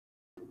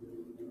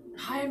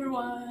Hi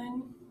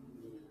everyone.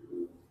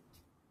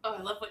 Oh,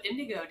 I love what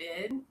Indigo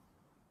did.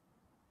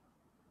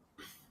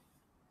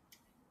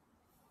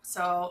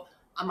 So,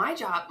 on my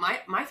job,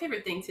 my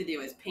favorite thing to do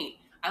is paint.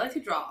 I like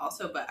to draw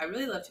also, but I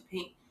really love to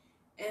paint.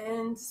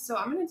 And so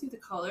I'm gonna do the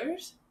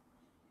colors,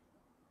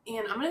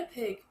 and I'm gonna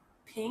pick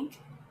pink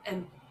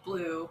and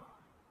blue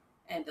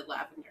and a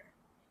lavender,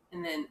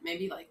 and then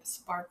maybe like a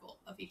sparkle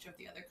of each of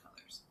the other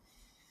colors.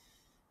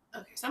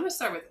 Okay, so I'm gonna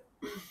start with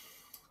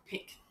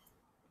pink.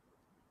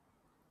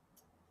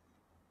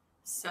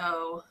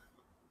 So,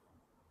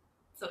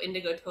 so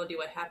Indigo told you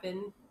what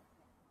happened.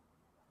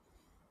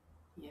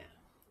 Yeah,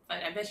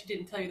 but I bet she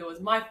didn't tell you that was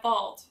my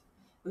fault.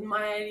 It was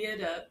my idea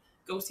to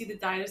go see the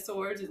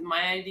dinosaurs. It was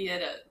my idea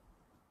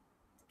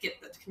to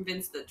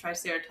convince the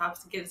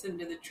Triceratops to get us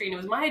into the tree. And it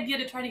was my idea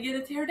to try to get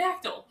a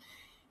pterodactyl.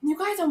 And you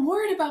guys, I'm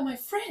worried about my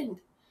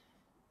friend.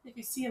 If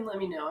you see him, let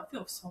me know. I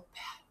feel so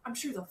bad. I'm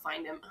sure they'll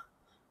find him.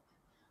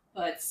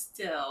 But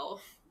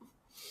still.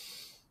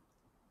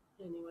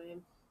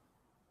 Anyway.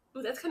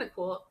 Ooh, that's kind of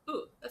cool.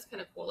 Ooh, that's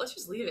kind of cool. Let's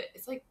just leave it.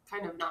 It's like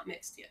kind of not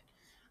mixed yet.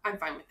 I'm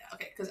fine with that.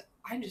 Okay, because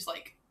I'm just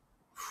like,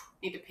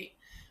 need to paint.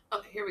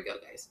 Okay, here we go,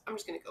 guys. I'm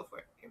just going to go for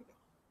it. Here we go.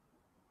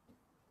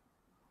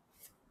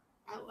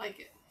 I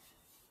like it.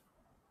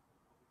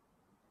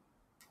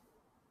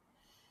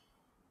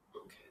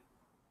 Okay.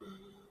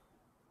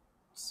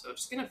 So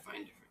just gonna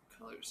find different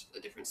colors,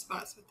 the different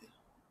spots with the.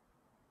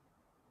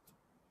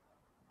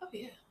 Oh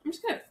yeah, I'm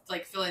just gonna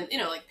like fill in,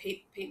 like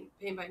paint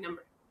by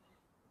number.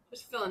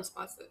 Just fill in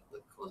spots that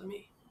look cool to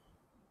me.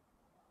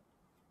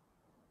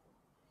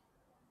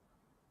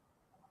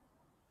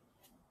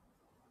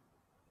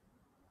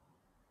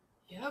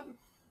 Yep.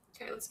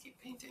 Okay, let's keep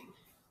painting.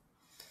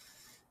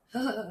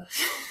 Okay.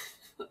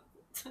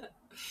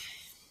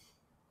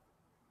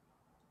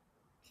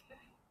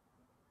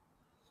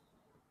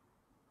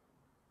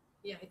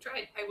 Yeah, I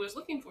tried. I was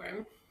looking for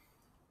him.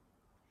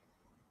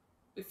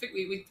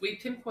 We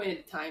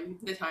pinpointed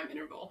the time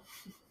interval.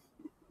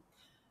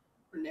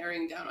 We're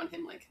narrowing down on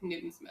him like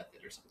Newton's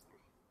method or something.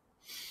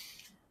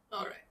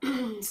 All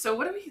right. So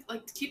what do we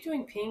like to keep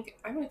doing pink?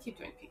 I want to keep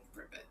doing pink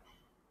for a bit.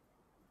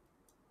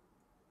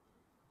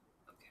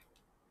 Okay.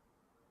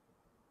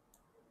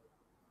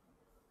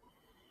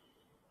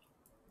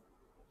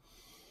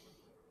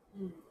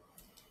 Hmm.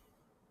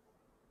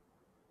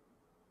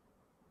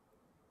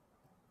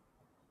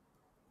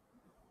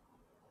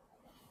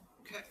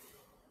 Okay.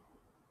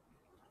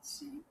 Let's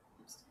see.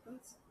 Let's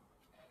see.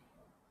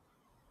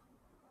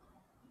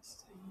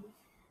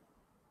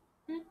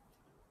 Hmm.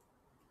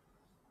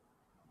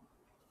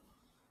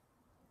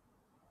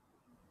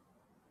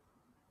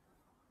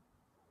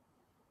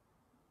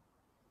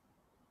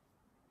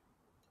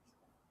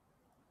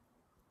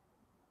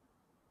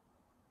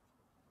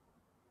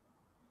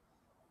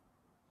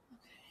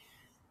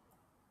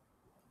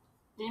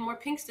 Any more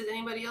pinks? Does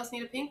anybody else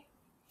need a pink?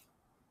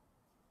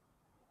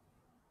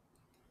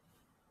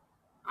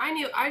 I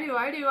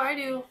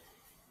do.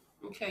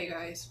 Okay,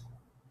 guys.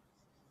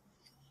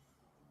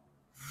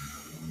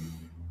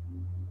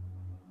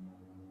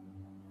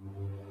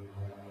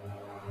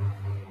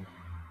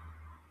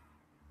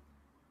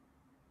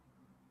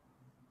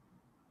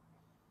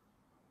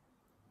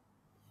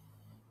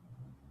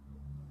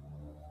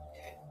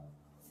 Okay,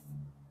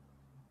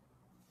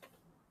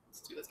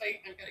 let's do this.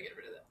 I've got to get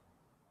rid of that.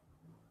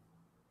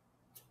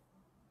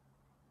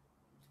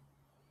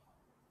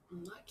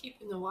 I'm not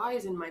keeping the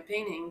Y's in my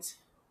paintings.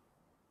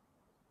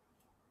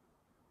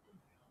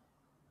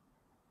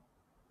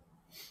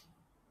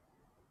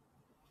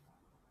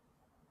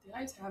 The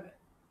I's have it.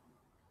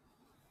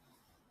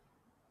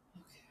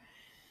 Okay.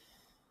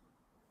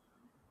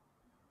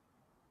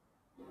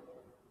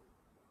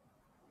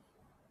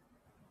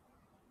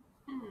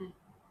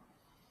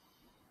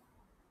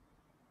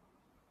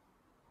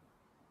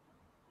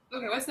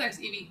 Okay, what's next,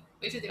 Evie?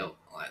 Wait to do.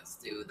 Let's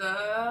do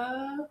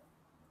the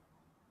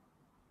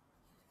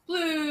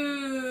blue.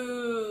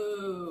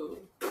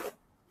 Okay.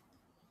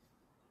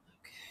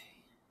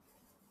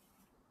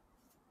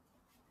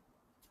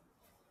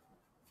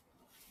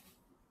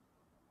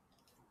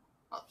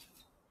 Oh.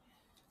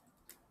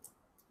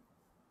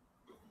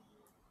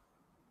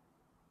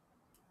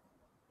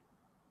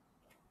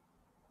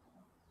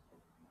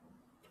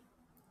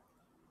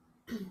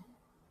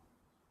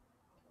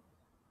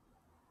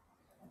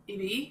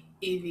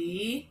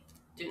 Evie,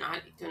 do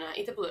not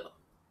eat the blue.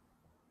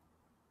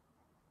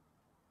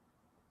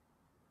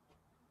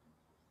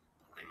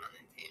 I'm on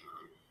the team.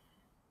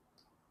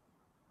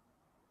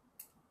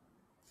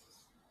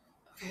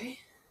 Okay,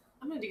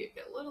 I'm gonna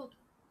get a little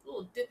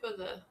dip of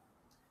the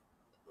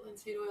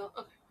linseed oil.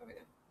 Okay, there we go.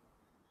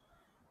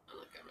 I'm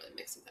not gonna really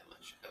mix it that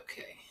much.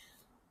 Okay.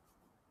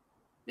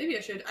 Maybe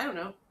I should. I don't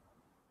know.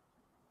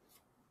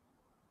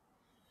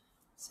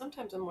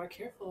 Sometimes I'm more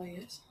careful, I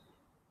guess.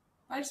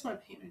 I just want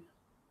to paint right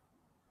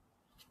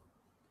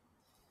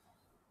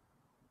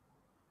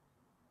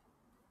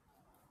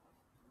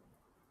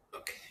now.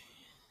 Okay.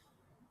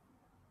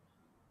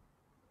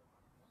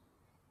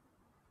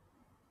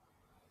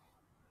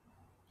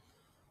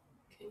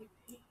 Can you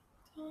paint?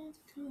 all the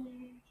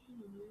colors of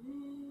the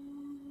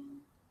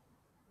wind.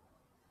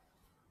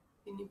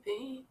 Can you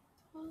paint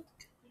all the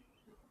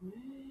colors of the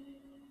wind?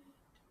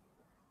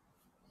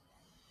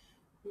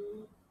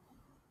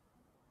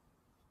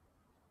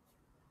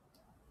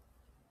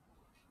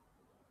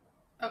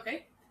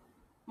 Okay.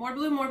 More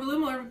blue, more blue,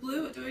 more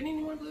blue. Do I need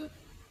any more blue?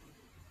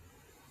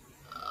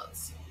 Let's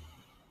see.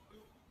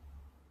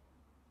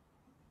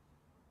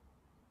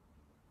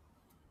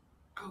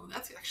 Oh,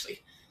 that's actually.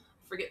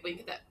 I forget when you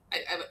get that.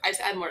 I just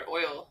add more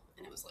oil,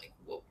 and it was like,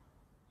 whoa.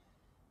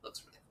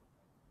 Looks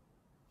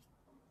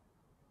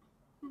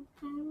really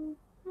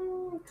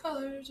cool.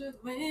 Colors of the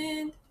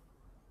wind.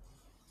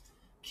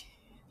 Can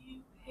you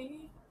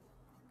paint?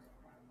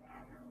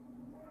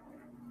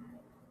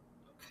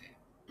 Okay.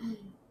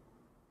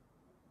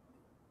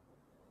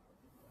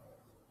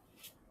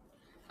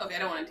 Okay, I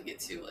don't want it to get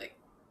too like.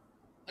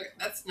 Okay,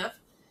 that's enough.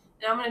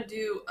 Now I'm gonna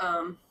do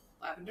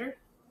lavender.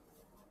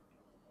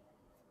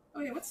 Oh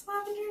yeah, what's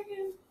lavender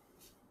again?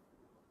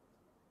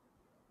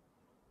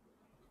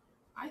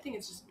 I think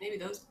it's just maybe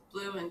those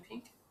blue and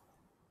pink.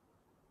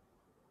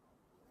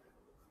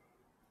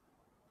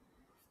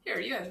 Here,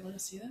 you guys want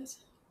to see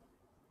this?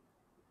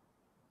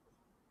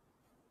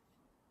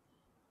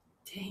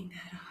 Dang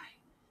that eye.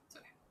 It's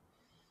okay.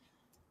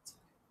 It's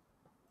okay.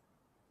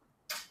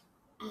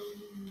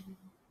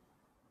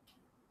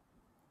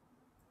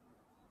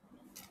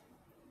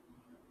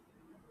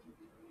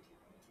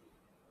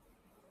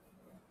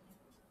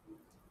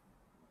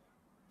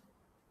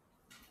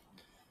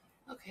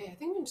 Okay, I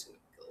think I'm just gonna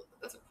go.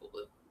 That's a cool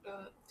blue.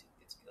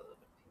 Let's get a little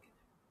bit of pink in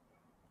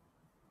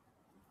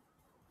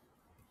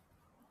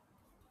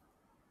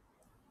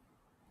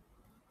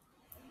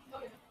there.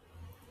 Oh yeah.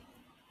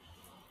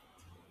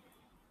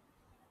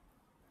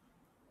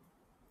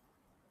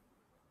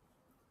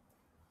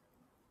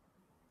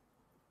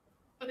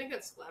 I think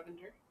that's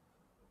lavender.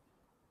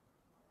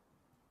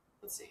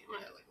 Let's see. I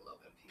might have like a little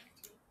bit of pink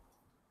too.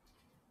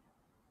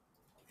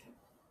 Okay.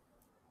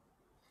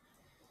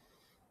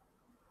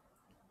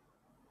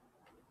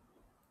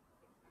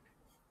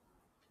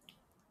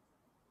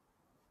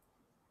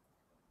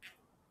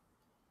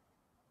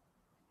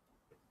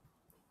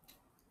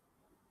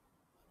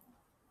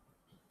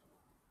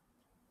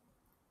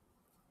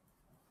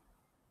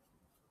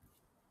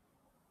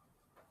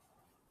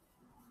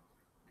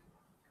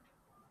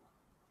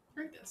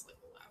 I think that's like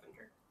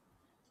lavender.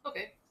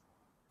 Okay.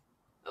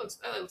 That looks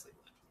like lavender.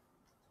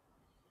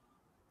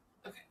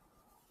 Okay.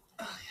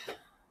 Oh yeah.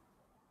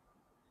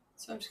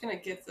 So I'm just gonna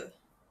get the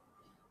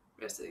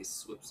rest of these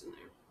swoops in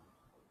there.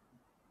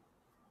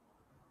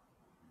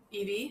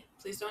 Evie,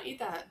 please don't eat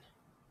that.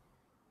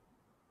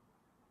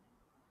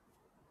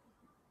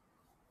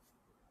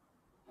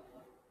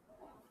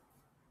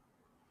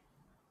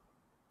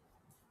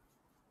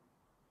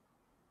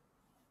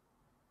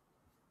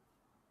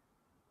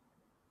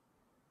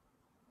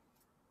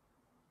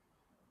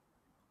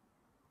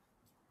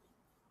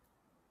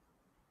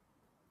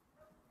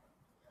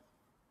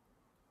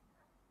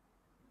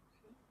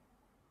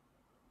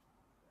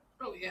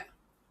 Oh yeah.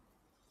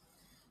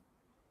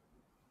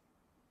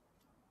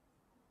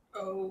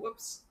 Oh,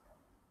 whoops.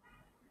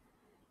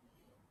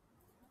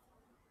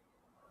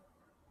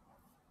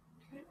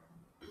 Okay.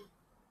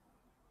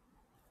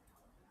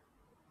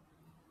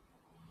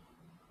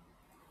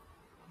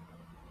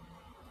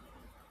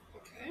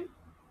 Okay.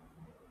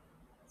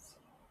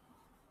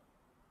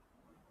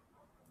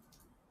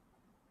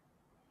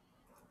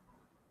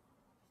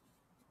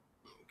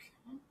 Okay.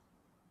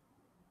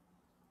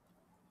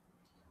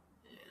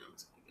 And I'm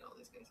just gonna get all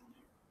these guys in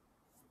there.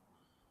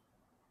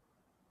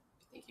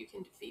 I think you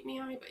can defeat me,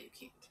 Ivy, but you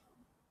can't.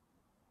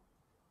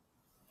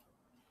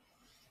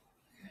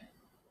 Okay.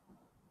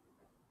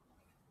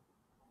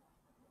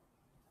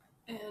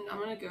 And I'm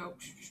gonna go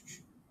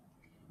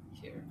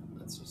here.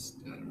 Let's just,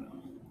 I don't know.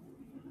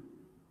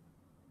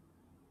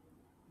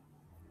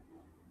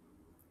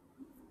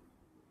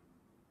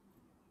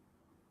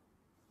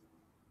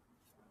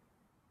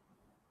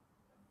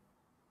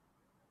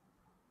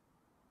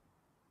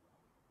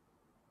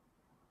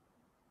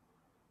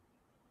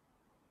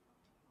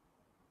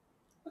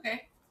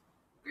 Okay.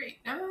 Great.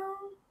 Now.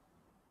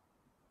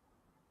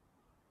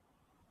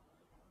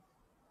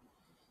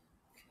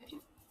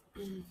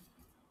 Okay.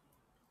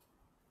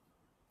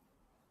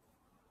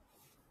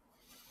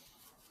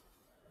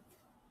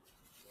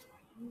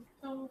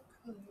 Oh,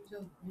 colors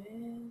of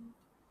wind.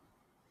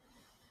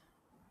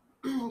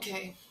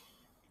 Okay.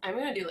 I'm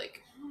gonna do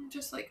like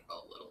just like a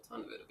little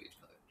ton bit of each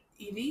color.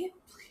 Evie,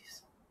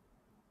 please.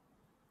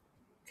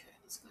 Okay,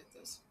 let's go like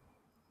this.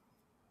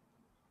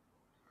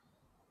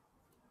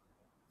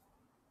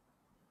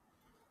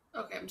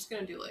 Okay, I'm just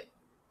gonna do like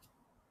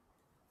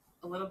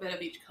a little bit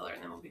of each color,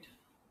 and then we'll be done.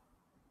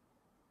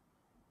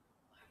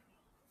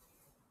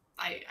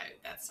 I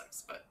that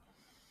sucks, but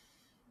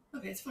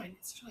okay, it's fine.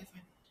 It's totally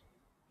fine.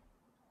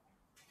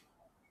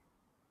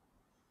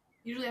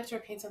 Usually after I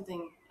paint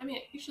something, I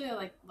mean, usually I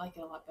like it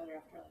a lot better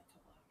after like a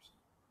couple hours.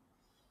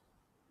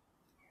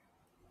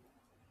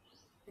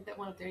 I think that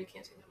one up there, you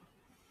can't see that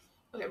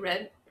one. Okay,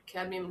 red.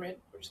 cadmium red.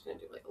 We're just gonna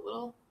do like a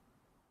little.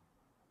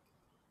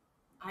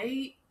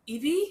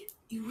 Evie,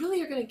 you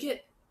really are gonna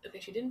get. Okay,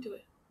 she didn't do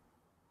it.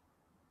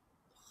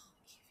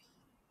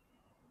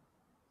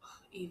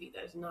 Evie,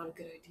 that is not a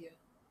good idea.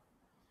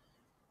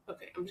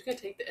 Okay, I'm just gonna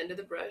take the end of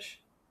the brush.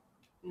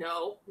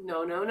 No,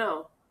 no, no,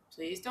 no.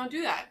 Please don't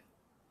do that.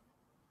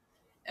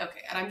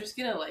 Okay, and I'm just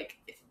gonna like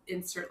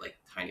insert like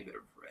a tiny bit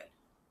of red.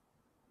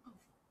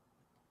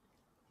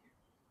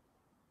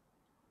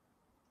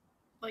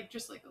 Like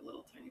just like a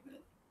little tiny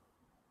bit.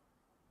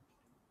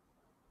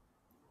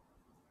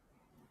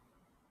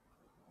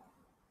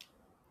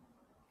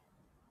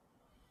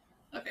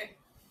 Okay,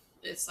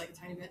 it's like a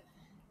tiny bit.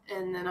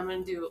 And then I'm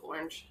gonna do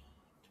orange.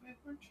 Do I have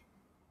orange?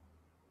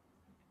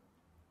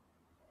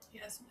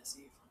 Yes, Miss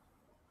Eve.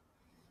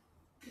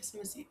 Yes,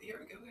 Miss Eve. Here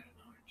we go. We got an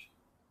orange.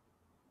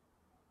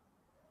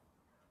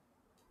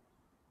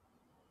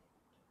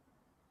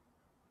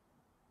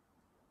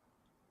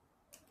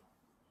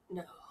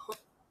 No.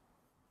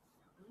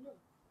 No.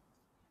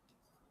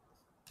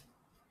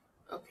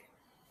 Okay.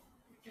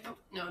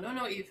 No, no,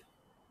 no, Eve.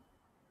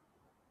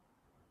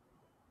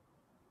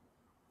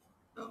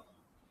 Oh.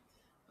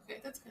 Okay,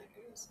 that's kind of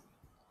good.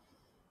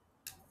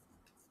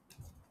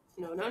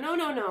 No, no, no,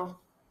 no, no.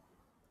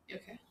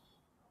 Okay.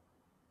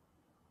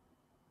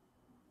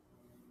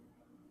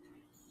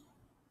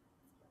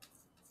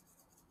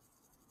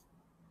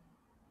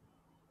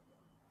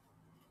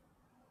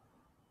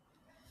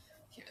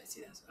 Here, I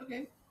see this.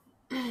 Okay.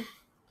 Oh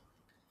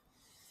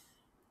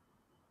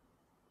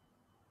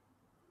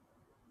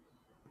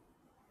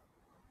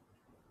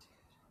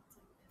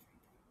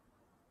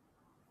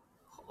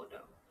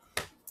no.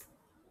 Oh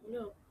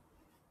no.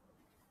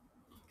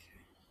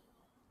 Okay.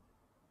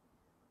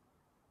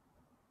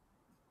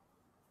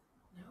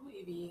 No,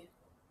 Evie.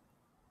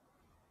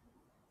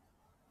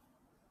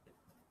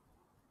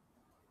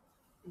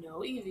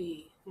 No,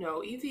 Evie.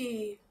 No,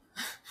 Evie.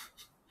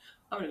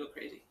 I'm gonna go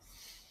crazy.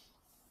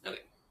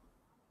 Okay.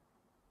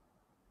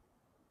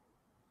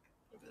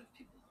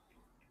 Okay.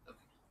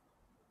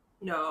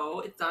 No,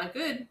 it's not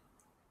good.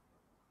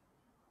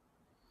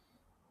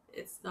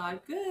 It's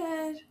not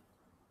good.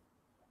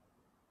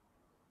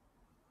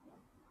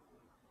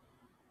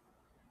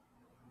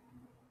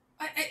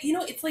 You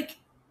know, it's like,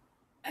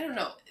 I don't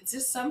know. It's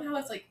just somehow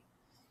it's like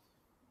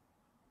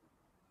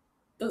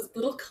those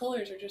little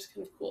colors are just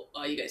kind of cool.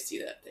 Oh, you guys see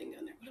that thing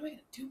down there? What am I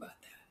gonna do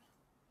about that?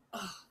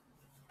 Oh,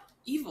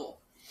 evil.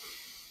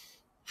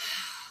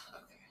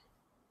 Okay.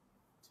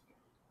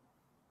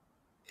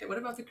 Okay, what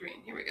about the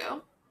green? Here we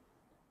go.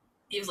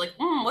 He was like,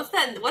 what's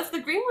that? What's the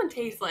green one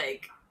taste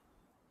like?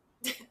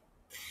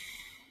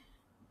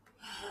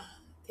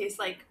 Tastes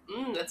like,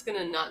 that's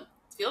gonna not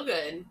feel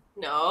good.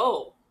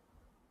 No.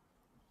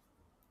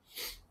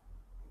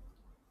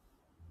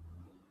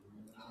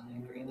 Oh,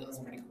 green, that was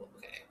pretty cool.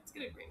 Okay, let's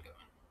get a green going.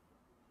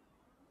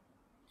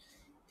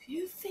 Do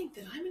you think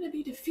that I'm gonna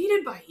be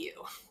defeated by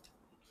you?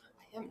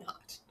 I am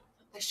not.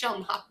 I shall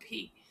not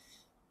be.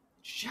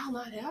 It shall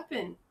not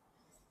happen.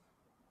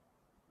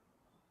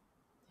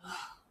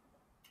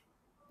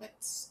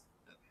 Let's.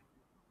 Okay.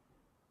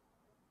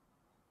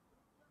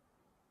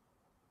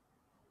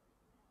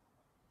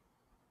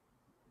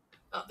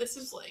 Oh, this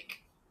is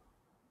like.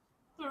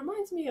 It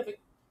reminds me of a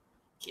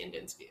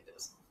Kandinsky. It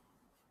does.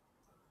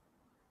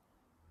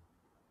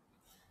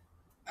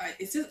 I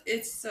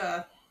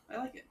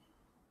like it.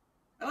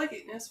 I like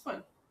it, and it's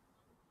fun.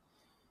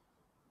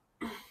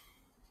 If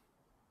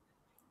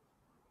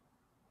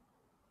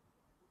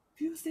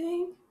you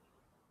think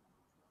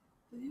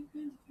that you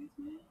can defeat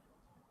me,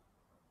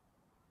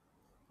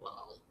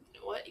 well, you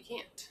know what? You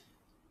can't.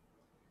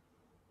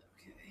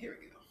 Okay, here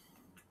we go.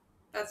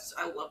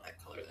 I love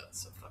that color.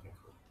 That's so fucking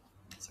cool.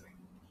 Sorry.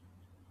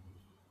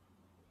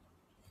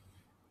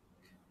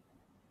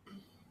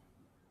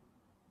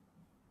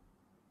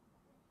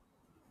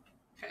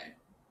 Okay.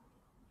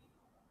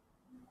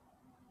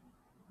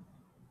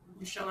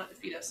 You shall not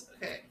defeat us.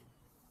 Okay.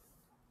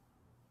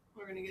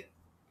 We're gonna get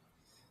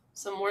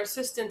some more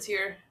assistance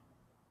here.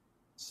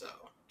 So,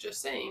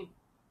 just saying.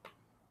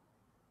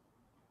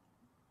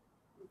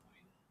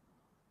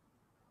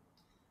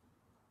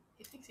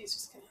 He thinks he's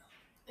just gonna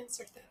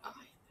insert that eye in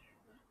there.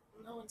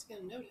 No one's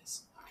gonna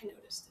notice. I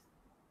noticed it.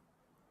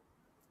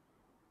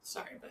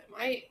 Sorry, but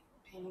my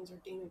paintings are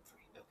demon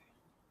free. Okay.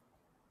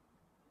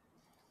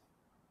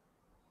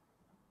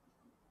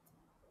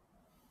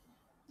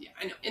 Yeah,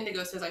 I know.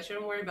 Indigo says I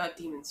shouldn't worry about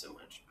demons so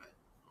much, but,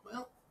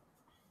 well,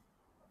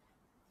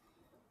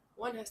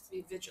 one has to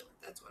be vigilant.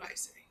 That's what I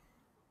say.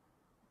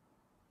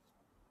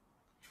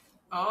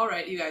 All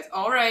right, you guys.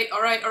 All right.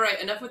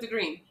 Enough with the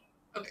green.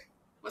 Okay,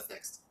 what's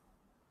next?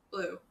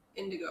 Blue,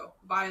 indigo,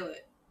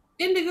 violet,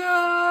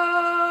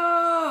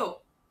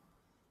 indigo!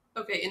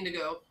 Okay,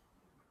 indigo.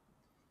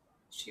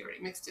 She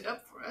already mixed it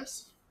up for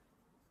us.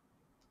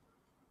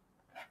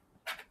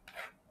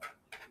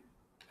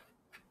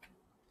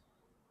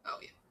 Oh,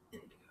 yeah,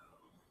 indigo.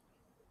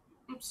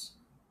 Oops.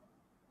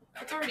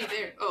 It's already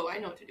there. Oh, I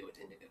know what to do with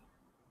indigo.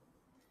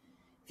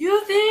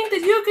 You think that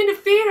you can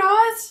defeat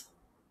us?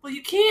 Well,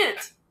 you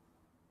can't.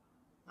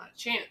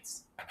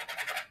 chance.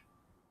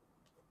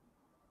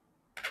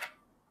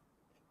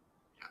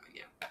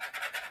 Yeah.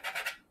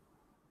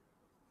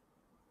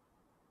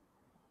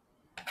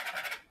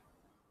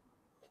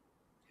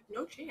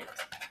 No chance.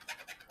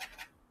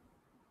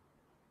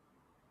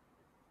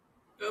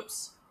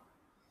 Oops.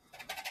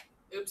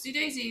 Oopsie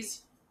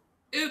daisies.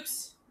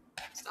 Oops.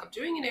 Stop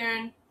doing it,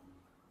 Auryn.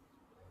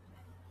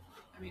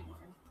 I mean,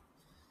 Auryn.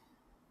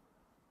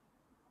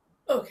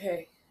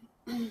 Okay.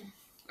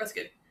 That's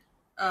good.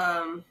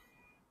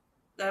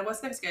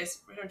 What's next,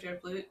 guys? Red,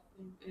 orange, blue.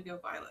 I'm gonna go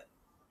violet.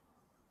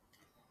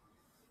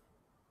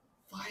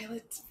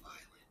 Violet.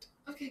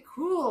 Okay,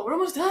 cool. We're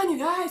almost done, you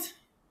guys.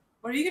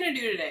 What are you gonna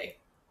do today?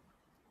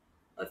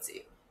 Let's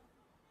see.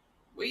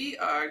 We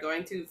are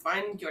going to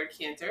find your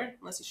canter,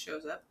 unless he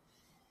shows up.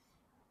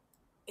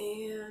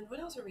 And what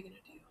else are we gonna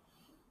do?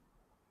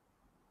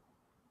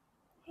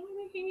 What are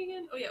we making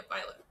again? Oh yeah,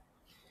 violet.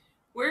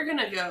 We're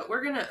gonna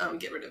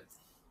get rid of,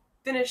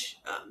 finish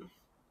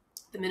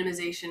the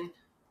minimization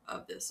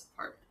of this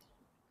apartment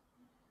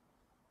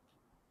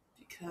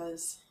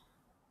because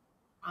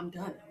I'm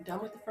done. I'm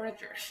done with the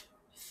furniture.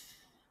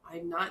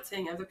 I'm not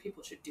saying other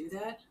people should do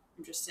that.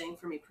 I'm just saying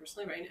for me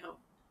personally right now,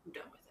 I'm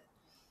done with it.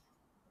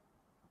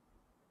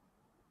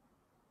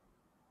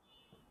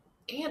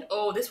 And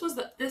this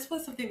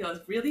was something that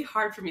was really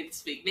hard for me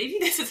this week. Maybe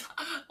this is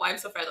why I'm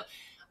so fragile.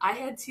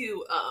 I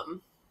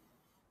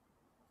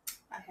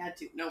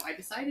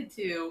decided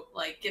to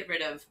get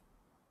rid of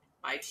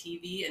my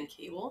TV and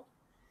cable.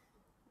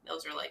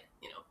 Those are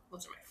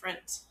those are my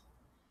friends.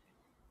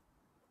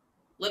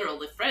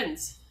 Literally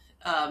friends.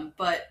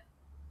 But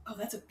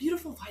that's a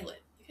beautiful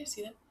violet. You guys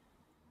see that?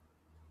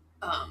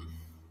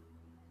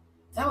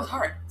 That was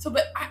hard. So,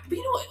 but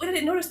you know what I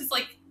didn't notice is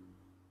like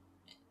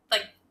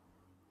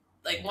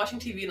watching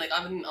TV and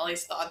having all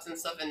these thoughts and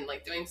stuff and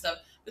doing stuff.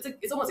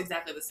 It's almost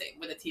exactly the same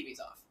when the TV's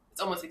off. It's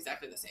almost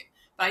exactly the same.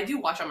 But I do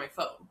watch on my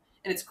phone,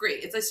 and it's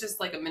great. It's just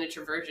like a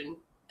miniature version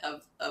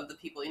of the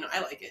people. I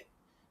like it.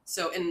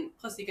 So, and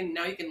plus you can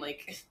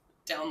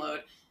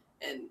download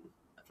and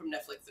from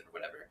Netflix or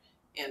whatever,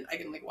 and I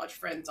can watch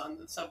Friends on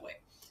the subway.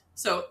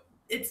 So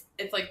it's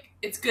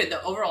good.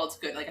 Overall it's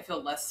good. I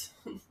feel less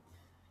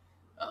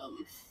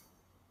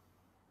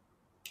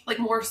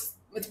more.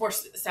 It's more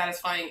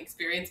satisfying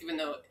experience, even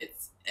though it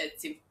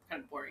seemed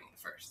kind of boring at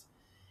first.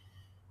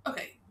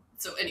 Okay,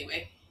 so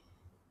anyway,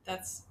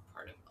 that's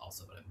part of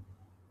also what I'm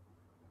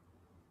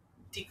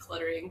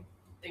decluttering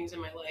things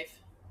in my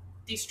life,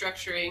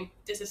 destructuring,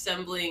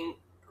 disassembling,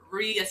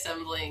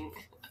 reassembling.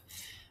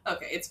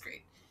 Okay, it's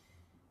great.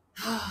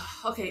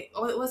 Okay,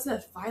 what's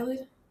that?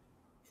 Violet.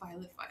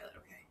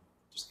 Okay,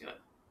 just gonna.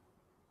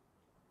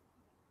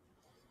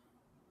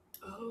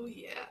 Oh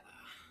yeah.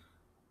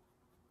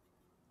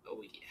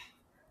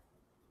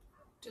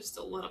 Just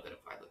a little bit of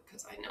violet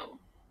because I know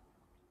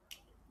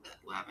that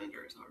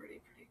lavender is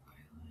already pretty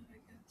violet, I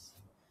guess.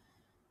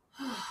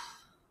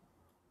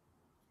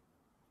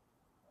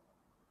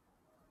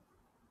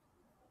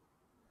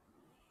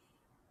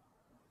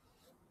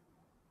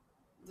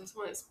 This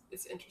one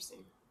it's interesting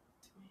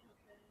to me.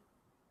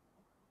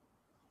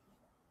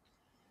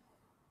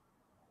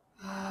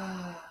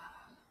 Okay.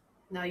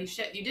 No, you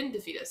didn't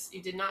defeat us.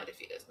 You did not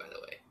defeat us, by the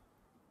way.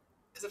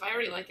 Because if I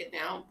already like it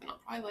now, then I'll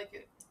probably like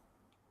it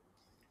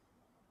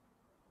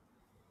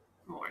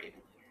more even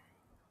later.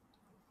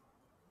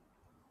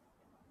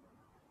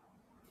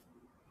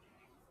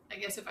 I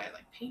guess if I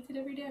painted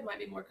every day, I might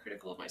be more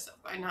critical of myself.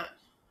 But I'm not,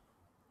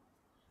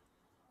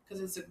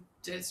 because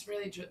it's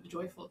really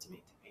joyful to me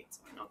to paint,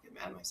 so I don't get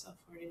mad at myself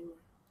for it anymore.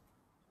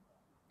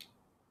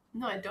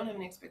 No, I don't have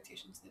any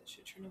expectations that it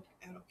should turn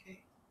out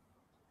okay.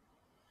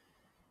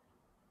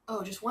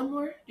 Oh, just one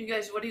more?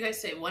 What do you guys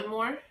say? One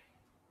more?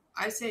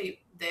 I say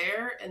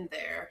there, and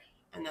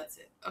that's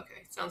it.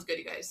 Okay, sounds good,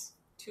 you guys.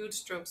 2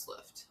 strokes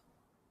left.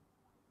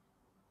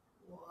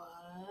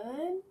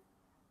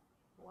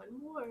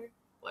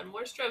 One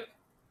more stroke.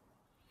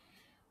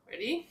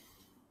 Ready?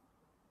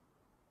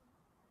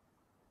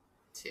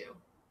 2.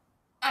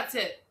 That's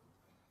it.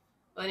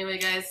 Well, anyway,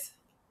 guys,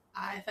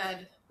 I've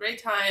had a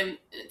great time,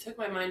 and it took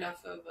my mind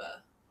off of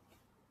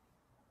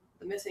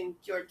the missing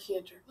Georg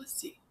canter. Let's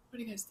see. What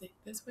do you guys think?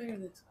 This way or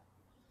this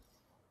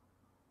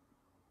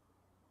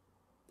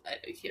way?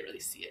 You can't really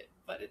see it,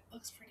 but it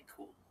looks pretty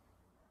cool.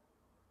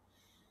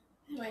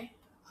 Anyway,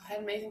 I had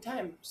an amazing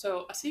time.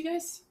 So I'll see you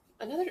guys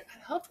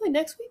hopefully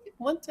next week.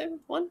 Once every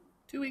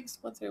 2 weeks.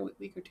 Once every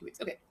week or 2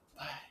 weeks. Okay,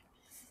 bye.